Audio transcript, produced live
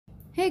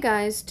Hey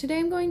guys, today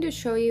I'm going to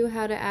show you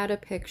how to add a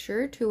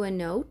picture to a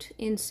note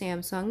in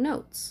Samsung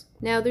Notes.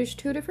 Now there's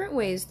two different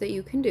ways that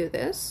you can do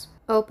this.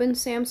 Open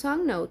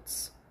Samsung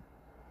Notes.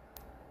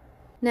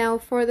 Now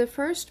for the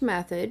first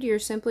method, you're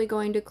simply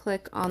going to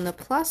click on the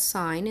plus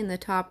sign in the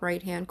top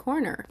right hand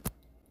corner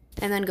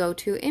and then go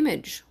to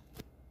Image.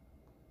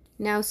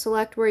 Now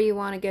select where you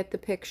want to get the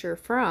picture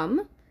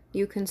from.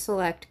 You can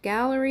select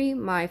Gallery,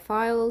 My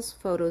Files,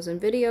 Photos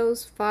and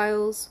Videos,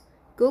 Files,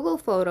 Google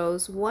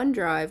Photos,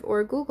 OneDrive,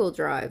 or Google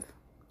Drive.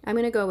 I'm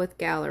going to go with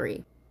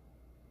Gallery.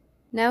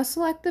 Now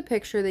select the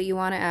picture that you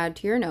want to add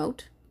to your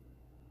note,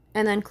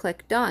 and then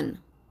click Done.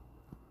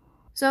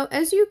 So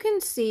as you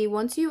can see,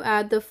 once you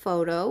add the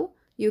photo,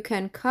 you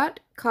can cut,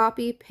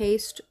 copy,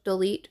 paste,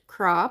 delete,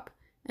 crop,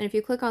 and if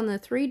you click on the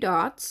three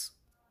dots,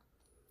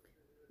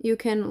 you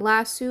can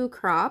lasso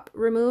crop,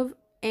 remove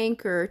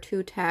anchor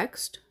to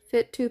text,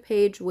 fit to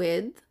page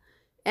width,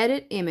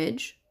 edit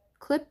image,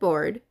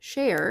 clipboard,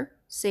 share,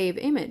 save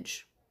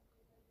image.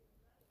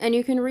 And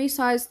you can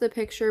resize the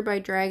picture by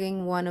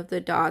dragging one of the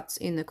dots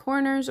in the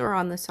corners or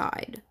on the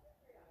side,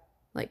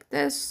 like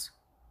this,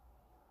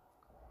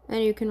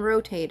 and you can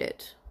rotate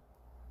it.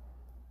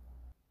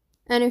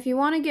 And if you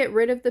want to get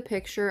rid of the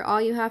picture, all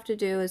you have to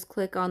do is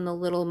click on the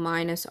little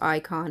minus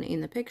icon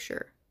in the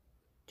picture,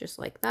 just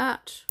like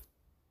that.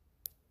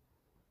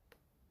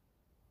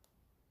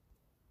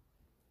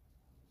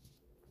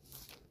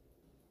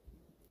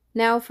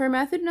 Now for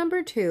method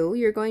number 2,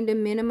 you're going to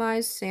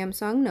minimize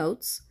Samsung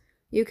Notes.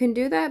 You can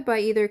do that by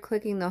either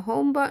clicking the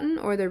Home button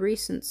or the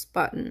Recents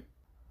button.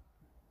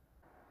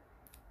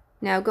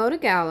 Now go to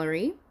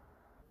Gallery,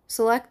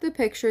 select the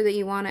picture that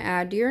you want to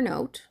add to your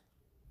note,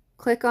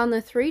 click on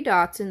the three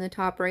dots in the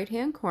top right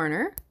hand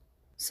corner,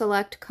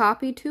 select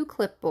Copy to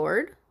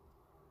Clipboard,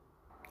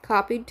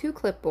 Copied to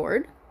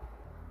Clipboard.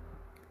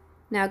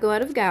 Now go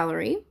out of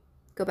Gallery,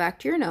 go back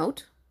to your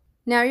note.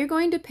 Now you're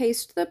going to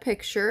paste the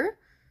picture.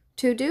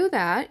 To do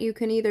that, you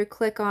can either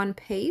click on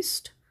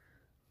Paste,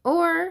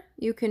 or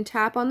you can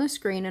tap on the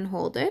screen and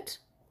hold it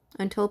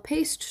until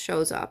Paste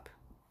shows up,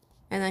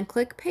 and then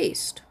click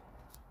Paste.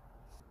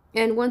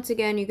 And once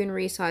again, you can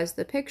resize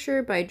the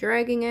picture by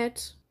dragging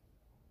it.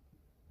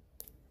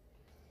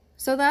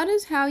 So that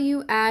is how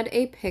you add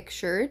a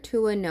picture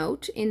to a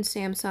note in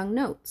Samsung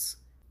Notes.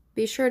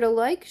 Be sure to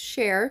like,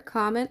 share,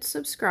 comment,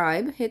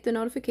 subscribe, hit the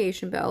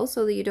notification bell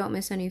so that you don't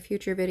miss any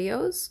future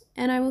videos,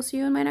 and I will see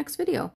you in my next video.